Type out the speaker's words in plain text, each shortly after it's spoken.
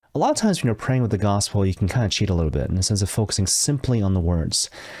A lot of times when you're praying with the gospel, you can kind of cheat a little bit in the sense of focusing simply on the words.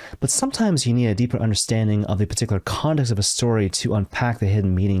 But sometimes you need a deeper understanding of the particular context of a story to unpack the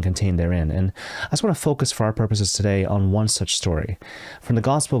hidden meaning contained therein. And I just want to focus for our purposes today on one such story from the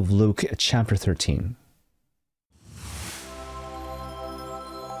Gospel of Luke, chapter 13.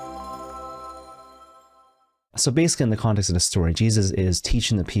 So basically, in the context of the story, Jesus is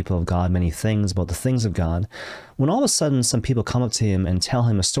teaching the people of God many things about the things of God, when all of a sudden some people come up to him and tell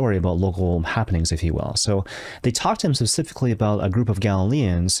him a story about local happenings, if you will. So they talk to him specifically about a group of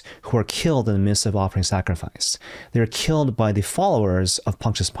Galileans who are killed in the midst of offering sacrifice. They are killed by the followers of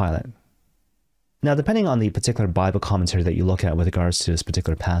Pontius Pilate. Now, depending on the particular Bible commentary that you look at with regards to this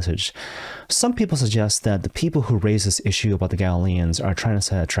particular passage, some people suggest that the people who raise this issue about the Galileans are trying to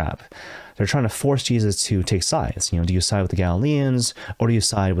set a trap. They're trying to force Jesus to take sides. Do you side with the Galileans or do you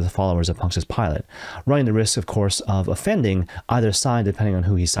side with the followers of Pontius Pilate? Running the risk, of course, of offending either side depending on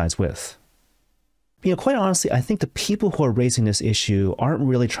who he sides with. Quite honestly, I think the people who are raising this issue aren't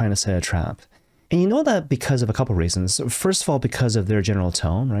really trying to set a trap. And you know that because of a couple of reasons. First of all, because of their general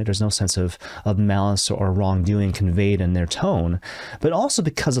tone, right? There's no sense of malice or wrongdoing conveyed in their tone, but also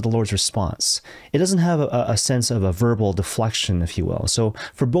because of the Lord's response. It doesn't have a sense of a verbal deflection, if you will. So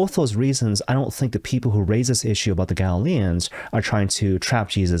for both those reasons, I don't think the people who raise this issue about the Galileans are trying to trap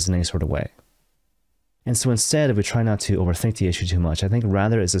Jesus in any sort of way. And so instead, if we try not to overthink the issue too much, I think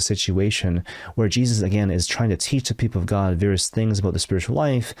rather it's a situation where Jesus, again, is trying to teach the people of God various things about the spiritual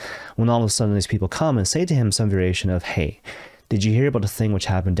life, when all of a sudden these people come and say to him some variation of, hey, did you hear about the thing which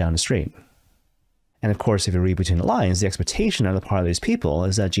happened down the street? And of course, if you read between the lines, the expectation on the part of these people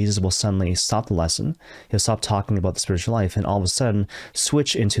is that Jesus will suddenly stop the lesson, he'll stop talking about the spiritual life, and all of a sudden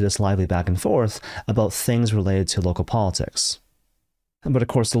switch into this lively back and forth about things related to local politics. But of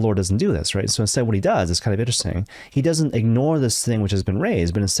course, the Lord doesn't do this, right? So instead, what he does is kind of interesting. He doesn't ignore this thing which has been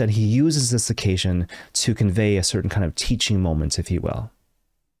raised, but instead he uses this occasion to convey a certain kind of teaching moment, if you will.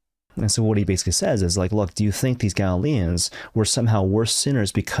 And so what he basically says is like, look, do you think these Galileans were somehow worse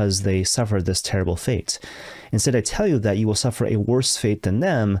sinners because they suffered this terrible fate? Instead, I tell you that you will suffer a worse fate than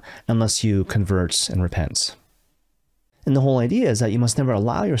them unless you convert and repent. And the whole idea is that you must never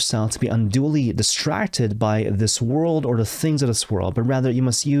allow yourself to be unduly distracted by this world or the things of this world, but rather you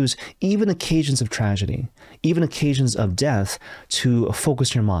must use even occasions of tragedy, even occasions of death to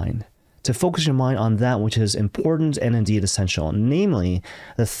focus your mind on that which is important and indeed essential, namely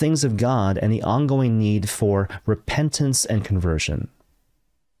the things of God and the ongoing need for repentance and conversion.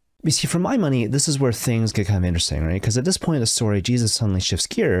 You see, for my money, this is where things get kind of interesting, right? Because at this point in the story, Jesus suddenly shifts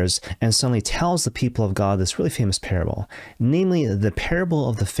gears and suddenly tells the people of God this really famous parable, namely the parable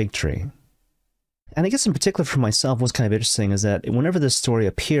of the fig tree. And I guess in particular for myself, what's kind of interesting is that whenever this story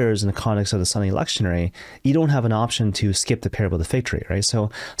appears in the context of the Sunday lectionary, you don't have an option to skip the parable of the fig tree, right? So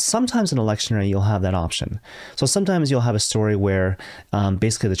sometimes in a lectionary, you'll have that option. So sometimes you'll have a story where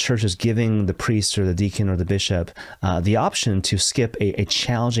basically the church is giving the priest or the deacon or the bishop the option to skip a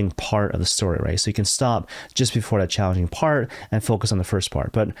challenging part of the story, right? So you can stop just before that challenging part and focus on the first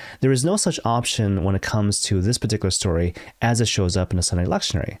part. But there is no such option when it comes to this particular story as it shows up in the Sunday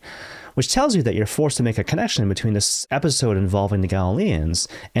lectionary, which tells you that you're forced to make a connection between this episode involving the Galileans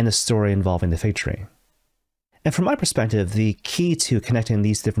and the story involving the fig tree. And from my perspective, the key to connecting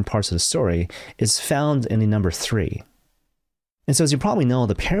these different parts of the story is found in the number 3. And so as you probably know,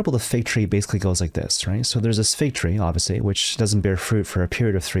 the parable of the fig tree basically goes like this, right? So there's this fig tree, obviously, which doesn't bear fruit for a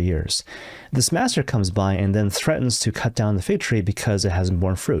period of 3 years. This master comes by and then threatens to cut down the fig tree because it hasn't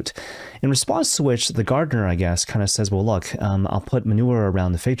borne fruit. In response to which, the gardener, I guess, kind of says, well, look, I'll put manure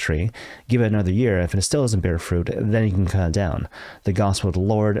around the fig tree, give it another year. If it still doesn't bear fruit, then you can cut it down. The gospel of the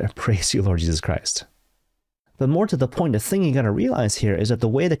Lord, praise you, Lord Jesus Christ. But more to the point, the thing you got to realize here is that the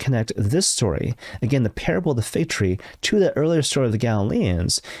way to connect this story, again, the parable of the fig tree, to the earlier story of the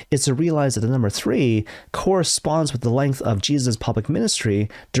Galileans, is to realize that the number 3 corresponds with the length of Jesus' public ministry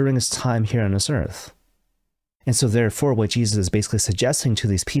during his time here on this earth. And so therefore, what Jesus is basically suggesting to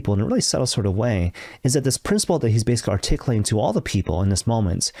these people in a really subtle sort of way is that this principle that he's basically articulating to all the people in this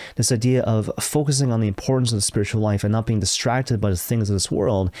moment, this idea of focusing on the importance of the spiritual life and not being distracted by the things of this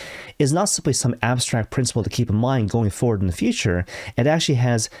world, is not simply some abstract principle to keep in mind going forward in the future. It actually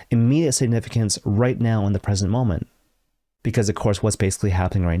has immediate significance right now in the present moment. Because, of course, what's basically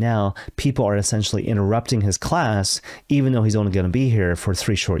happening right now, people are essentially interrupting his class, even though he's only going to be here for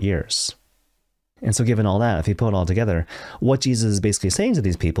 3 short years. And so given all that, if you put it all together, what Jesus is basically saying to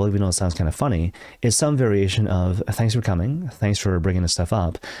these people, even though it sounds kind of funny, is some variation of, thanks for coming, thanks for bringing this stuff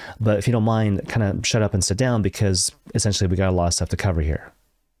up, but if you don't mind, kind of shut up and sit down because essentially we got a lot of stuff to cover here.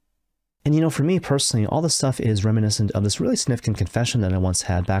 And for me personally, all this stuff is reminiscent of this really significant confession that I once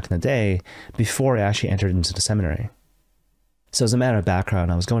had back in the day before I actually entered into the seminary. So as a matter of background,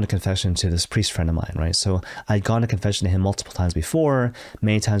 I was going to confession to this priest friend of mine, right? So I'd gone to confession to him multiple times before,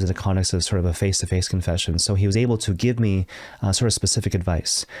 many times in the context of sort of a face-to-face confession. So he was able to give me sort of specific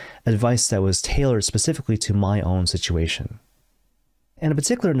advice that was tailored specifically to my own situation. And in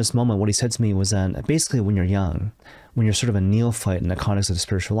particular, in this moment, what he said to me was that basically when you're young, when you're sort of a neophyte in the context of the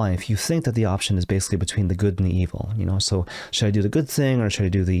spiritual life, you think that the option is basically between the good and the evil, So should I do the good thing or should I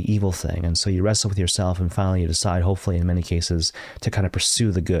do the evil thing? And so you wrestle with yourself and finally you decide, hopefully in many cases, to kind of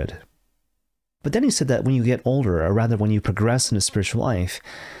pursue the good. But then he said that when you get older, or rather when you progress in the spiritual life,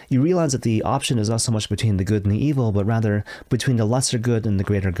 you realize that the option is not so much between the good and the evil, but rather between the lesser good and the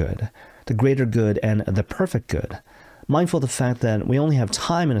greater good and the perfect good. Mindful of the fact that we only have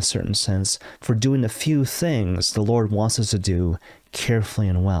time in a certain sense for doing the few things the Lord wants us to do carefully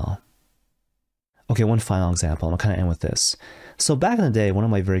and well. Okay, one final example, and I'll kind of end with this. So back in the day, one of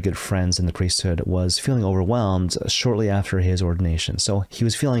my very good friends in the priesthood was feeling overwhelmed shortly after his ordination. So he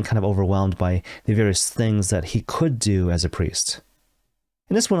was feeling kind of overwhelmed by the various things that he could do as a priest.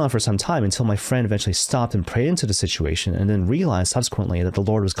 And this went on for some time until my friend eventually stopped and prayed into the situation and then realized subsequently that the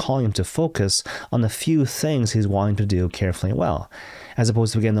Lord was calling him to focus on the few things he's wanting to do carefully and well, as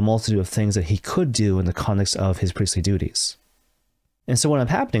opposed to, again, the multitude of things that he could do in the context of his priestly duties. And so what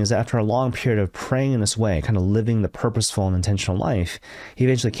ended up happening is that after a long period of praying in this way, kind of living the purposeful and intentional life, he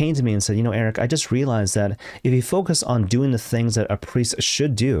eventually came to me and said, Eric, I just realized that if you focus on doing the things that a priest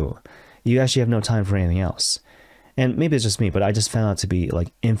should do, you actually have no time for anything else. And maybe it's just me, but I just found it to be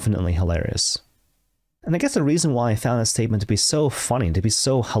infinitely hilarious. And I guess the reason why I found that statement to be so funny, to be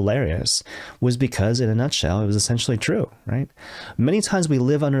so hilarious, was because, in a nutshell, it was essentially true, right? Many times we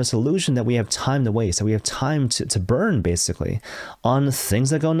live under this illusion that we have time to waste, that we have time to burn, basically, on things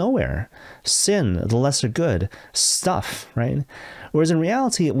that go nowhere. Sin, the lesser good, stuff, right? Whereas in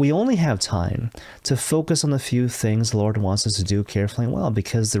reality, we only have time to focus on the few things the Lord wants us to do carefully and well,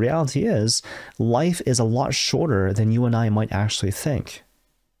 because the reality is, life is a lot shorter than you and I might actually think.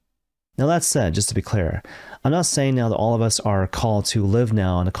 Now that said, just to be clear, I'm not saying now that all of us are called to live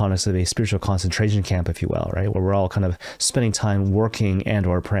now in the context of a spiritual concentration camp, if you will, right? Where we're all kind of spending time working and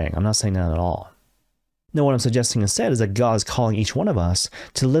or praying. I'm not saying that at all. No, what I'm suggesting instead is that God is calling each one of us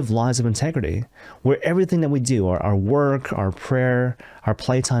to live lives of integrity, where everything that we do, our work, our prayer, our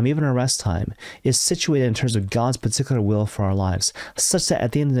playtime, even our rest time, is situated in terms of God's particular will for our lives, such that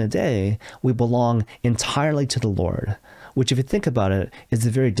at the end of the day, we belong entirely to the Lord, which, if you think about it, is the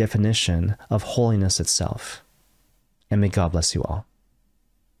very definition of holiness itself. And may God bless you all.